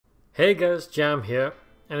Hey guys, Jam here,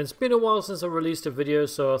 and it's been a while since I released a video,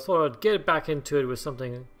 so I thought I'd get back into it with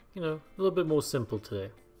something, a little bit more simple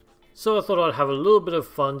today. So I thought I'd have a little bit of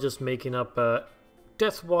fun just making up a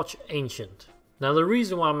Deathwatch Ancient. Now the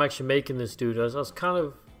reason why I'm actually making this dude is I was kind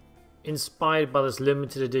of inspired by this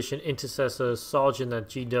limited edition Intercessor Sergeant that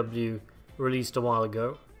GW released a while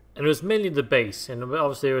ago. And it was mainly the base, and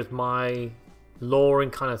obviously it was my lore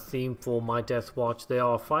and kind of theme for my Deathwatch. They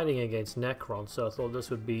are fighting against Necrons, so I thought this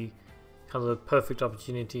would be kind of the perfect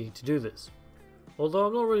opportunity to do this. Although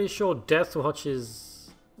I'm not really sure Deathwatch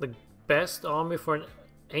is the best army for an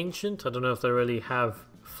Ancient. I don't know if they really have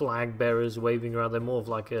flag bearers waving around. They're more of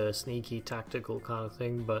like a sneaky tactical kind of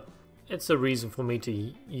thing, but it's a reason for me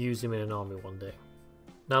to use him in an army one day.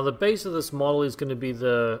 Now the base of this model is going to be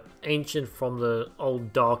the Ancient from the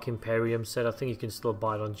old Dark Imperium set. I think you can still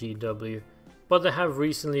buy it on GW. But they have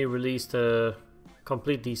recently released a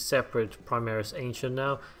completely separate Primaris Ancient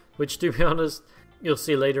now, which to be honest, you'll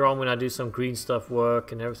see later on when I do some green stuff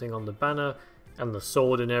work and everything on the banner and the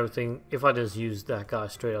sword and everything. If I just used that guy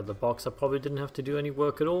straight out of the box, I probably didn't have to do any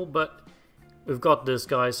work at all, but we've got this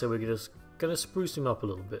guy, so we're just going to spruce him up a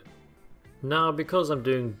little bit. Now, because I'm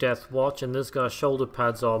doing Deathwatch and this guy's shoulder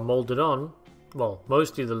pads are molded on, well,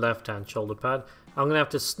 mostly the left-hand shoulder pad, I'm going to have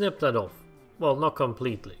to snip that off. Well, not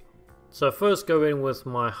completely. So I first go in with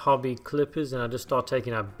my hobby clippers and I just start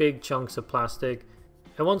taking out big chunks of plastic.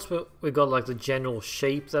 And once we got like the general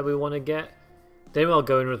shape that we want to get, then I'll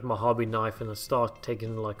go in with my hobby knife and I'll start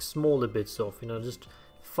taking like smaller bits off, just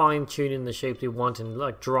fine tuning the shape we want and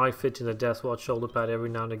like dry fitting the Deathwatch shoulder pad every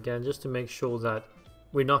now and again, just to make sure that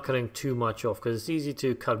we're not cutting too much off, because it's easy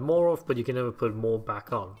to cut more off but you can never put more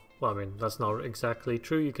back on. Well, I mean, that's not exactly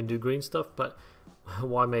true. You can do green stuff, but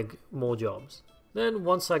why make more jobs? Then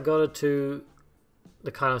once I got it to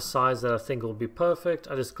the kind of size that I think will be perfect,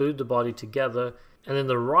 I just glued the body together. And then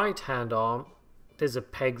the right hand arm, there's a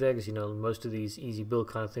peg there, because most of these easy build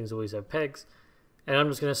kind of things always have pegs. And I'm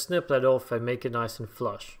just going to snip that off and make it nice and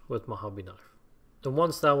flush with my hobby knife. And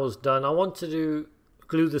once that was done, I wanted to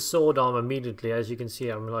glue the sword arm immediately. As you can see,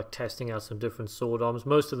 I'm like testing out some different sword arms.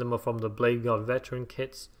 Most of them are from the Blade Guard veteran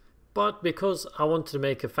kits. But because I wanted to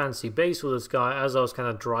make a fancy base with this guy, as I was kind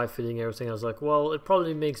of dry fitting everything, I was like, well, it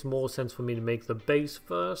probably makes more sense for me to make the base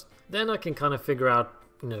first. Then I can kind of figure out,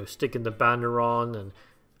 sticking the banner on and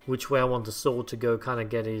which way I want the sword to go, kind of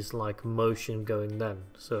get his like motion going then.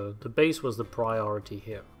 So the base was the priority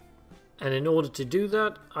here. And in order to do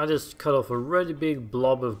that, I just cut off a really big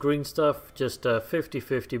blob of green stuff, just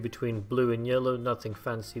 50-50 between blue and yellow, nothing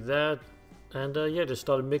fancy there. And yeah, just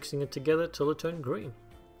started mixing it together till it turned green.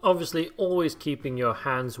 Obviously, always keeping your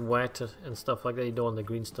hands wet and stuff like that. You don't want the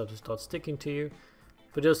green stuff to start sticking to you.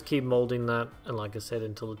 But just keep molding that, and like I said,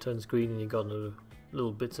 until it turns green and you got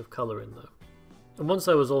little bits of color in there. And once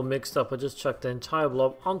that was all mixed up, I just chucked the entire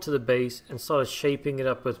blob onto the base and started shaping it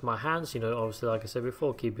up with my hands. Obviously, like I said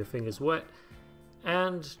before, keep your fingers wet.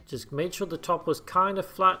 And just made sure the top was kind of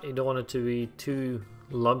flat. You don't want it to be too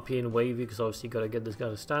lumpy and wavy, because obviously you got to get this guy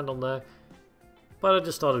to stand on there. But I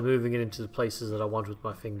just started moving it into the places that I want with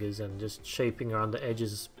my fingers and just shaping around the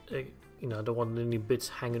edges. I don't want any bits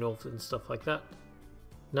hanging off and stuff like that.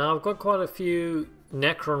 Now I've got quite a few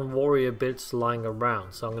Necron warrior bits lying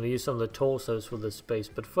around, so I'm going to use some of the torsos for this space.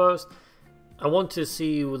 But first, I want to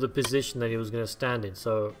see the position that he was going to stand in.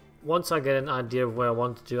 So once I get an idea of where I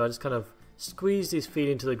want to do, I just kind of squeeze his feet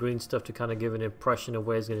into the green stuff to kind of give an impression of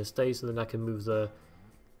where he's going to stay, so then I can move the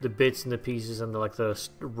bits and the pieces and the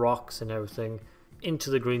rocks and everything into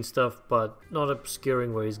the green stuff, but not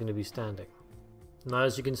obscuring where he's going to be standing. Now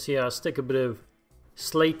as you can see, I stick a bit of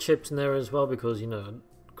slate chips in there as well, because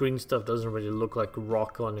green stuff doesn't really look like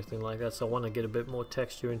rock or anything like that, so I want to get a bit more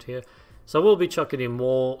texture into here. So I will be chucking in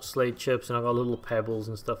more slate chips, and I've got little pebbles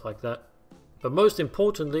and stuff like that. But most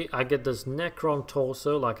importantly, I get this Necron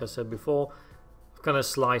torso, like I said before. I've kind of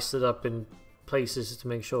sliced it up in places to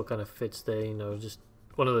make sure it kind of fits there, just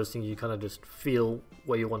one of those things you kind of just feel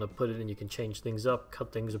where you want to put it, and you can change things up,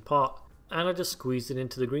 cut things apart. And I just squeezed it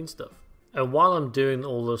into the green stuff. And while I'm doing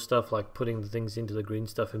all those stuff, like putting the things into the green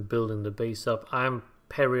stuff and building the base up, I'm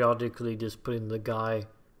periodically just putting the guy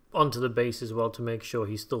onto the base as well to make sure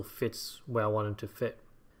he still fits where I want him to fit.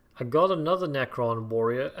 I got another Necron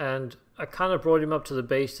warrior, and I kind of brought him up to the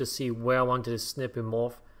base to see where I wanted to snip him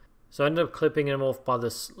off. So I ended up clipping him off by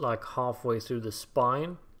this, like halfway through the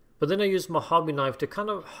spine. But then I used my hobby knife to kind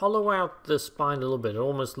of hollow out the spine a little bit. It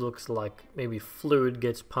almost looks like maybe fluid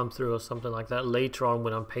gets pumped through or something like that. Later on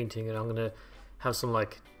when I'm painting it, I'm going to have some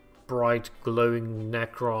like bright glowing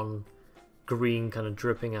Necron green kind of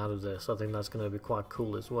dripping out of this. I think that's going to be quite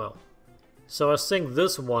cool as well. So I sink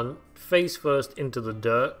this one face first into the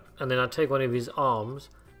dirt, and then I take one of his arms,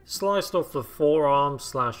 sliced off the forearm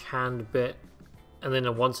 / hand bit, and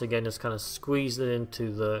then once again just kind of squeeze it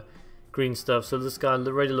into the green stuff. So this guy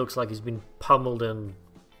already looks like he's been pummeled and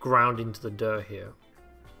ground into the dirt here.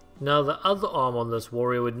 Now the other arm on this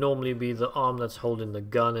warrior would normally be the arm that's holding the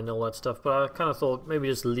gun and all that stuff, but I kind of thought maybe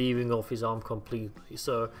just leaving off his arm completely.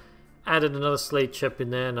 So added another slate chip in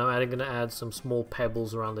there, and I'm going to add some small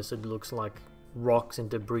pebbles around this. It looks like rocks and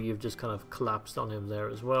debris have just kind of collapsed on him there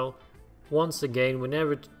as well. Once again,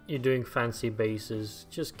 whenever you're doing fancy bases,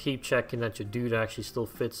 just keep checking that your dude actually still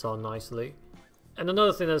fits on nicely. And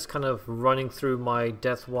another thing that's kind of running through my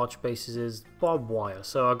Deathwatch bases is barbed wire.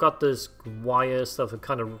 So I got this wire stuff that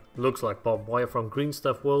kind of looks like barbed wire from Green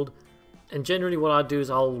Stuff World. And generally what I do is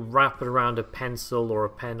I'll wrap it around a pencil or a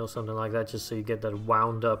pen or something like that, just so you get that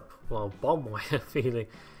wound up, well, barbed wire feeling.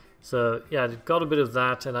 So yeah, it got a bit of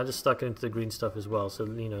that, and I just stuck it into the green stuff as well. So,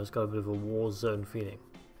 you know, it's got a bit of a war zone feeling.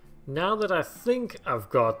 Now that I think I've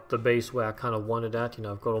got the base where I kind of wanted at, you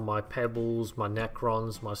know, I've got all my pebbles, my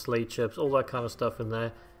Necrons, my slate chips, all that kind of stuff in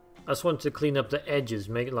there. I just wanted to clean up the edges,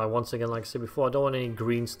 make it like, once again, like I said before, I don't want any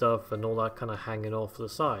green stuff and all that kind of hanging off the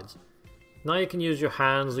sides. Now you can use your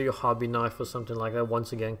hands or your hobby knife or something like that,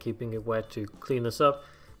 once again keeping it wet to clean this up.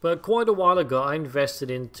 But quite a while ago I invested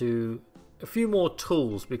into a few more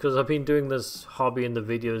tools, because I've been doing this hobby in the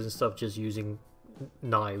videos and stuff just using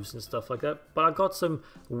knives and stuff like that. But I got some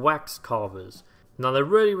wax carvers. Now they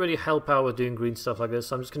really help out with doing green stuff like this,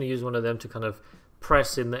 so I'm just going to use one of them to kind of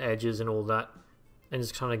press in the edges and all that, and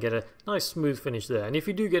just trying to get a nice smooth finish there. And if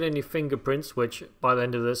you do get any fingerprints, which by the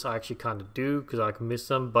end of this I actually kind of do because I can miss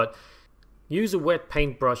some, but use a wet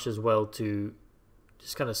paintbrush as well to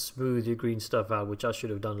just kind of smooth your green stuff out, which I should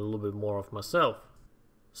have done a little bit more of myself.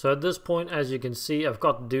 So at this point, as you can see, I've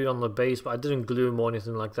got the dude on the base, but I didn't glue him or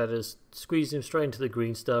anything like that. I just squeezed him straight into the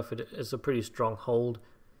green stuff. It's a pretty strong hold.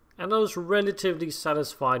 And I was relatively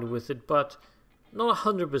satisfied with it, but not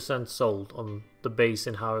 100% sold on the base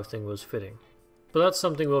and how everything was fitting. But that's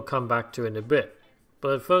something we'll come back to in a bit.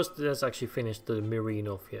 But at first, let's actually finish the mirroring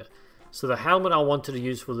off here. So the helmet I wanted to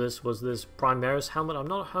use for this was this Primaris helmet. I'm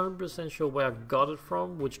not 100% sure where I got it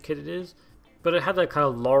from, which kit it is. But it had that kind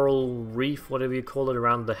of laurel wreath, whatever you call it,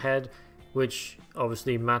 around the head, which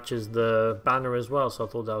obviously matches the banner as well, so I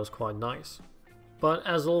thought that was quite nice. But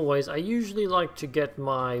as always, I usually like to get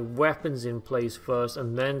my weapons in place first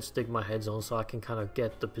and then stick my heads on, so I can kind of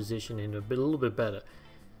get the position in a little bit better.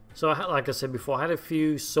 So I had, like I said before, I had a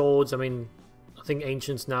few swords. I mean, I think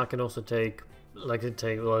Ancients now can also take,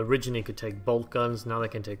 well, originally could take bolt guns, now they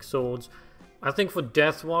can take swords. I think for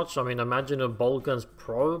Deathwatch, I mean, I imagine a bolt gun's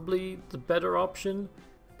probably the better option,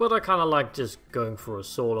 but I kind of like just going for a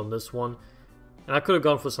sword on this one. And I could have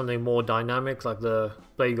gone for something more dynamic, like the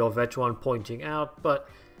Plague of Veteran pointing out, but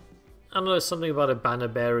I don't know, there's something about a banner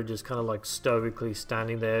bearer just kind of like stoically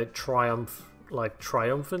standing there,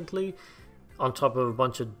 triumphantly, on top of a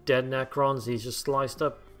bunch of dead Necrons. He's just sliced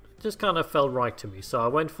up. It just kind of felt right to me. So I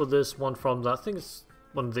went for this one from, I think it's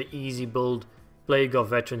one of the easy build Plague of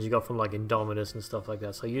Veterans you got from like Indominus and stuff like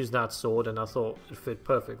that. So I used that sword and I thought it fit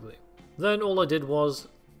perfectly. Then all I did was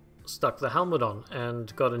stuck the helmet on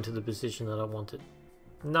and got into the position that I wanted.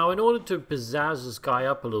 Now in order to pizzazz this guy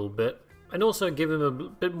up a little bit and also give him a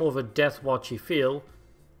bit more of a Deathwatchy feel,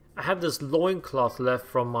 I had this loincloth left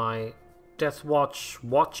from my Deathwatch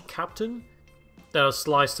Watch Captain that I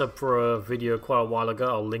sliced up for a video quite a while ago.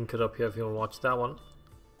 I'll link it up here if you want to watch that one.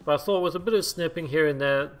 But I thought with a bit of snipping here and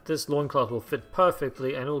there, this loincloth will fit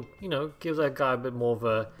perfectly and it'll, you know, give that guy a bit more of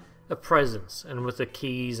a presence. And with the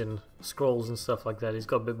keys and scrolls and stuff like that, he's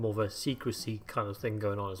got a bit more of a secrecy kind of thing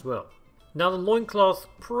going on as well. Now the loincloth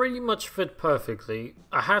pretty much fit perfectly.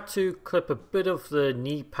 I had to clip a bit of the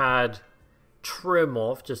knee pad trim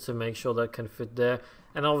off just to make sure that can fit there.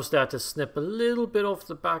 And obviously I had to snip a little bit off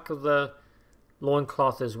the back of the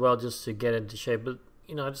loincloth as well just to get into shape. But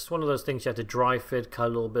you know, just one of those things you have to dry fit, cut a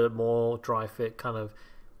little bit more, dry fit, kind of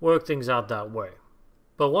work things out that way.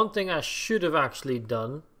 But one thing I should have actually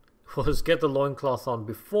done was get the loincloth on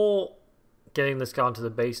before getting this guy onto the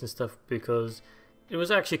base and stuff, because it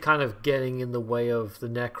was actually kind of getting in the way of the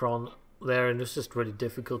Necron there, and it was just really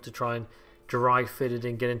difficult to try and dry fit it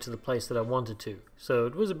and get into the place that I wanted to. So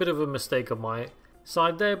it was a bit of a mistake on my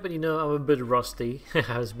side there, but you know, I'm a bit rusty.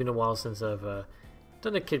 It's been a while since I've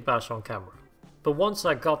done a Kitbash on camera. But once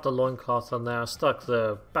I got the loincloth on there, I stuck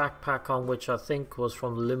the backpack on, which I think was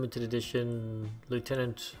from the limited edition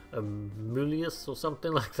Lieutenant Amulius or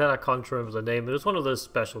something like that. I can't remember the name. It was one of those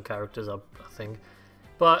special characters, I think.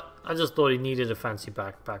 But I just thought he needed a fancy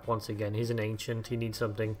backpack. Once again, he's an ancient. He needs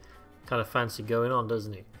something kind of fancy going on,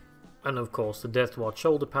 doesn't he? and of course the Deathwatch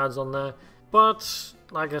shoulder pads on there. But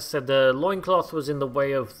like I said, the loincloth was in the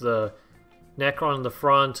way of the Necron in the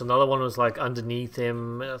front, another one was like underneath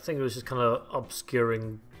him. I think it was just kind of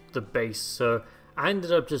obscuring the base, so I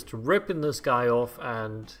ended up just ripping this guy off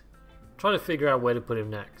and trying to figure out where to put him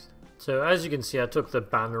next. So as you can see, I took the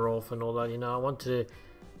banner off and all that, I wanted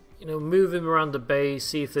to, move him around the base,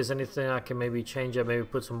 see if there's anything I can maybe change up, maybe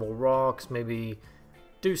put some more rocks, maybe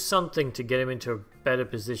do something to get him into a better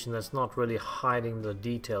position that's not really hiding the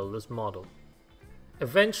detail of this model.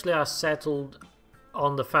 Eventually I settled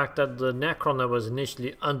on the fact that the Necron that was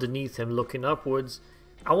initially underneath him looking upwards,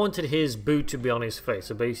 I wanted his boot to be on his face,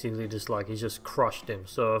 so basically just like he's just crushed him.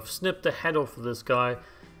 So I've snipped the head off of this guy,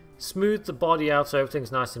 smoothed the body out so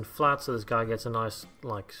everything's nice and flat, so this guy gets a nice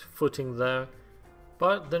like footing there.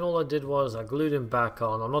 But then all I did was I glued him back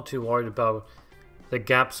on. I'm not too worried about the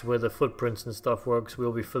gaps where the footprints and stuff works.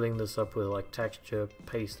 We'll be filling this up with like texture,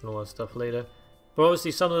 paste and all that stuff later. But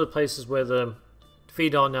obviously some of the places where the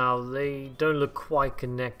feet are now, they don't look quite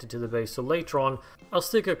connected to the base, so later on I'll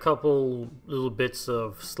stick a couple little bits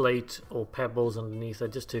of slate or pebbles underneath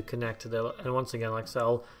it just to connect to there. And once again, like I said,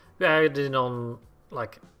 I'll add it on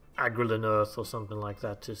like Agrelin earth or something like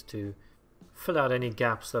that just to fill out any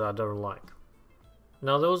gaps that I don't like.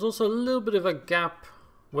 Now there was also a little bit of a gap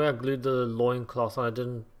where I glued the loincloth and it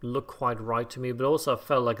didn't look quite right to me, but also I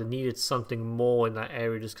felt like I needed something more in that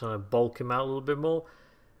area, just kind of bulk him out a little bit more.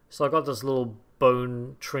 So I got this little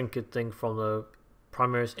bone trinket thing from the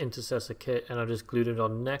Primaris Intercessor kit and I just glued it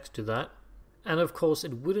on next to that. And of course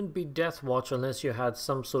it wouldn't be Deathwatch unless you had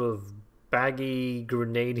some sort of baggy,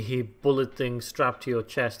 grenadey bullet thing strapped to your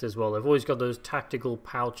chest as well. They've always got those tactical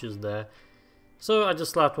pouches there. So I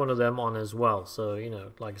just slapped one of them on as well. So,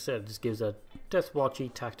 like I said, it just gives that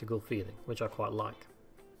Deathwatchy tactical feeling, which I quite like.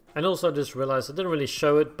 And also I just realized I didn't really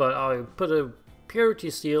show it, but I put a purity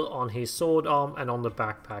seal on his sword arm and on the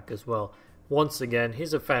backpack as well. Once again,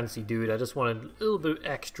 he's a fancy dude. I just wanted a little bit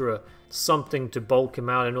extra something to bulk him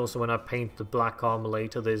out, and also when I paint the black armor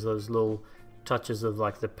later, there's those little touches of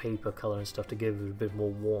like the paper color and stuff to give it a bit more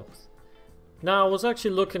warmth. Now I was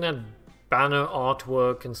actually looking at banner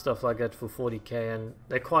artwork and stuff like that for 40k, and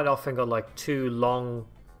they quite often got like two long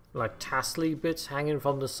like tassely bits hanging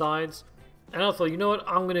from the sides, and I thought, you know what,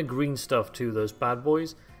 I'm gonna green stuff to those bad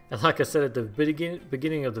boys. And like I said at the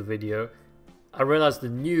beginning of the video, I realized the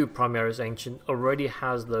new Primaris Ancient already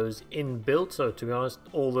has those inbuilt, so to be honest,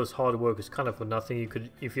 all this hard work is kind of for nothing. You could,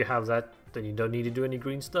 if you have that, then you don't need to do any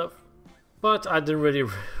green stuff. But I didn't really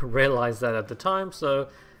realize that at the time, so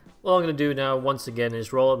what I'm going to do now, once again,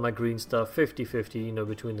 is roll out my green stuff 50-50,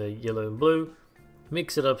 between the yellow and blue,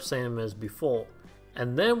 mix it up same as before.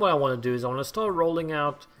 And then what I want to do is I want to start rolling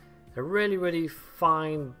out a really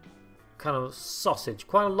fine kind of sausage,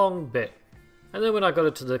 quite a long bit. And then when I got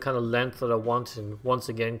it to the kind of length that I want, and once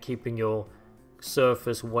again keeping your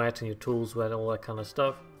surface wet and your tools wet and all that kind of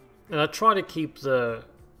stuff. And I try to keep the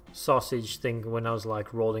sausage thing when I was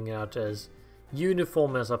like rolling it out as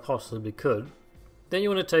uniform as I possibly could. Then you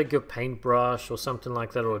want to take your paintbrush or something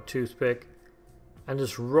like that, or a toothpick, and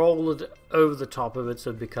just roll it over the top of it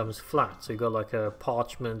so it becomes flat. So you got like a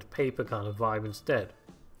parchment paper kind of vibe instead.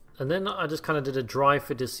 And then I just kind of did a dry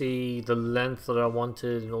fit to see the length that I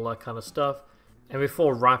wanted and all that kind of stuff. And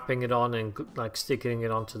before wrapping it on and like sticking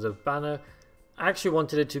it onto the banner, I actually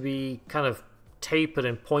wanted it to be kind of tapered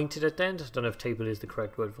and pointed at the end. I don't know if tapered is the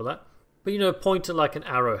correct word for that, but pointed like an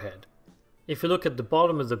arrowhead. If you look at the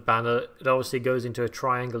bottom of the banner, it obviously goes into a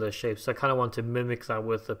triangular shape, so I kind of want to mimic that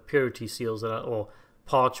with the purity seals or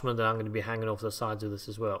parchment that I'm going to be hanging off the sides of this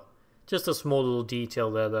as well. Just a small little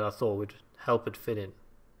detail there that I thought would help it fit in.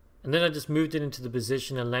 And then I just moved it into the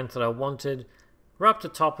position and length that I wanted, wrapped the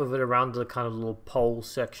top of it around the kind of little pole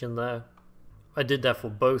section there. I did that for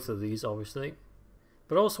both of these obviously,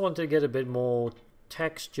 but I also wanted to get a bit more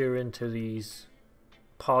texture into these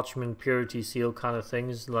parchment purity seal kind of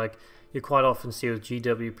things. Like you quite often see with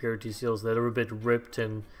GW purity seals that are a bit ripped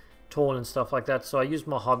and torn and stuff like that, so I used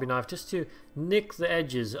my hobby knife just to nick the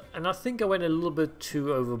edges, and I think I went a little bit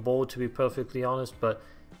too overboard, to be perfectly honest, but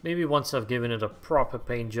maybe once I've given it a proper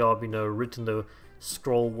paint job, written the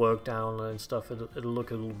scroll work down and stuff, it'll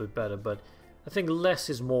look a little bit better. But I think less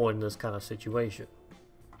is more in this kind of situation.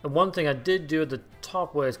 And one thing I did do at the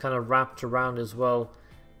top where it's kind of wrapped around as well,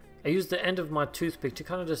 I used the end of my toothpick to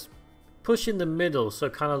kind of just push in the middle, so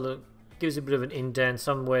it kind of gives a bit of an indent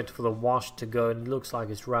somewhere for the wash to go, and it looks like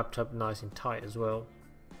it's wrapped up nice and tight as well.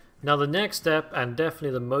 Now the next step, and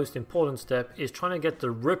definitely the most important step, is trying to get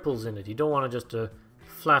the ripples in it. You don't want to just a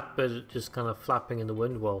flat bit just kind of flapping in the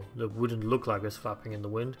wind. Well, it wouldn't look like it's flapping in the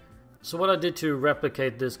wind. So what I did to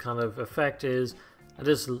replicate this kind of effect is I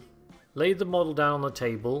just lay the model down on the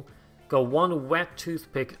table, go one wet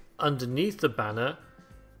toothpick underneath the banner,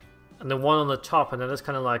 and then one on the top, and then just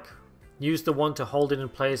kind of like use the one to hold it in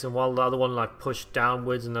place, and while the other one like push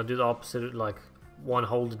downwards, and I'll do the opposite, like one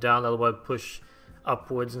hold it down, the other one push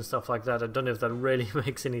upwards and stuff like that. I don't know if that really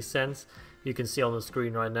makes any sense. You can see on the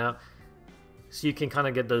screen right now. So you can kind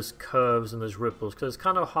of get those curves and those ripples, because it's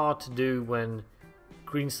kind of hard to do when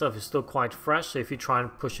green stuff is still quite fresh. So if you try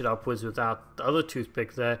and push it upwards without the other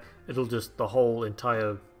toothpick there, it'll just, the whole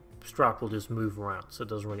entire strap will just move around, so it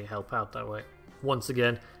doesn't really help out that way. Once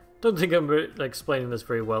again, don't think I'm explaining this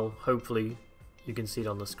very well. Hopefully you can see it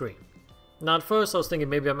on the screen. Now at first I was thinking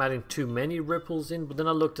maybe I'm adding too many ripples in, but then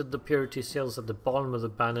I looked at the purity seals at the bottom of the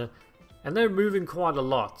banner, and they're moving quite a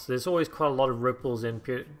lot. So there's always quite a lot of ripples in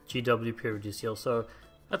GW purity seal, so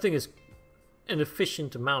I think it's an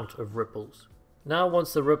efficient amount of ripples. Now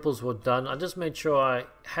once the ripples were done, I just made sure I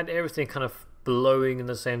had everything kind of blowing in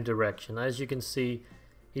the same direction. As you can see,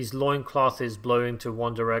 his loincloth is blowing to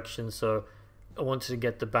one direction, so I wanted to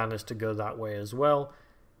get the banners to go that way as well.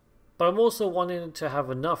 But I'm also wanting to have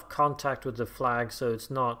enough contact with the flag so it's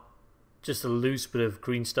not just a loose bit of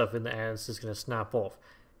green stuff in the air and it's just going to snap off.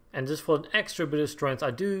 And just for an extra bit of strength,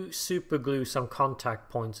 I do super glue some contact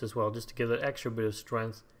points as well, just to give it an extra bit of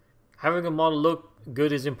strength. Having a model look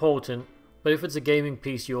good is important, but if it's a gaming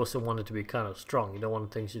piece, you also want it to be kind of strong. You don't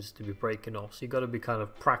want things just to be breaking off, so you got to be kind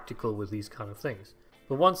of practical with these kind of things.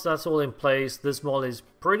 But once that's all in place, this model is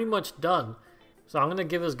pretty much done. So I'm going to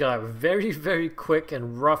give this guy a very, very quick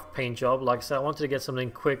and rough paint job. Like I said, I wanted to get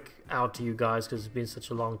something quick out to you guys because it's been such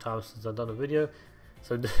a long time since I've done a video.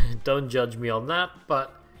 So don't judge me on that,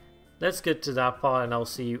 but let's get to that part and I'll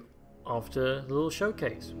see you after the little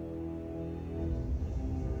showcase.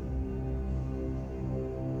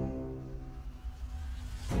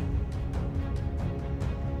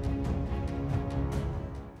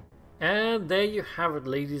 And there you have it,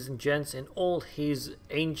 ladies and gents, in all his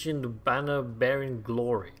ancient banner bearing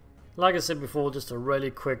glory. Like I said before, just a really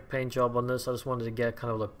quick paint job on this. I just wanted to get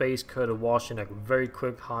kind of a base coat of wash and a very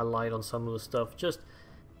quick highlight on some of the stuff, just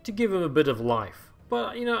to give him a bit of life.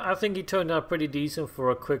 But you know, I think he turned out pretty decent for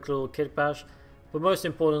a quick little kitbash. But most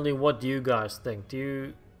importantly, what do you guys think? Do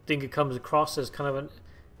you think it comes across as kind of a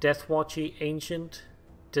Deathwatchy ancient?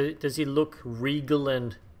 Does he look regal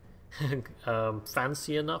and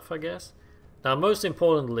fancy enough, I guess? Now most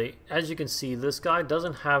importantly, as you can see, this guy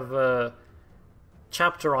doesn't have a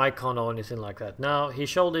chapter icon or anything like that. Now his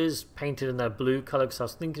shoulder is painted in that blue color, because I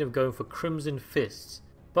was thinking of going for Crimson Fists.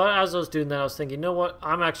 But as I was doing that, I was thinking, you know what,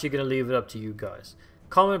 I'm actually going to leave it up to you guys.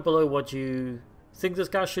 Comment below what you think this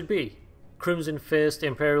guy should be. Crimson Fist,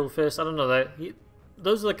 Imperial Fist, I don't know.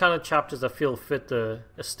 Those are the kind of chapters that feel fit the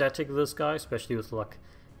aesthetic of this guy, especially with like,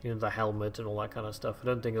 you know, the helmet and all that kind of stuff. I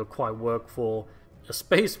don't think it'll quite work for a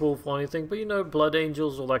Space Wolf or anything, but you know, Blood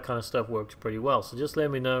Angels, all that kind of stuff works pretty well. So just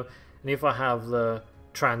let me know, and if I have the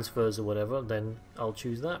transfers or whatever, then I'll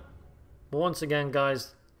choose that. But once again,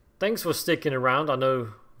 guys, thanks for sticking around. I know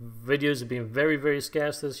videos have been very, very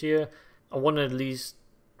scarce this year. I want to at least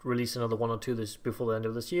release another one or two before the end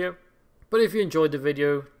of this year. But if you enjoyed the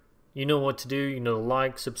video, you know what to do. You know,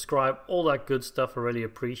 like, subscribe, all that good stuff. I really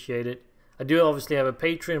appreciate it. I do obviously have a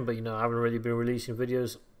Patreon, but you know, I haven't really been releasing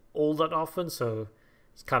videos all that often, so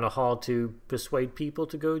it's kind of hard to persuade people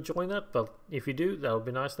to go join that. But if you do, that would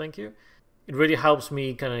be nice. Thank you. It really helps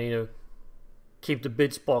me kind of, you know, keep the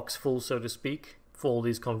bits box full, so to speak, for all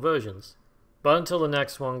these conversions. But until the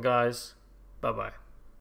next one, guys, bye bye.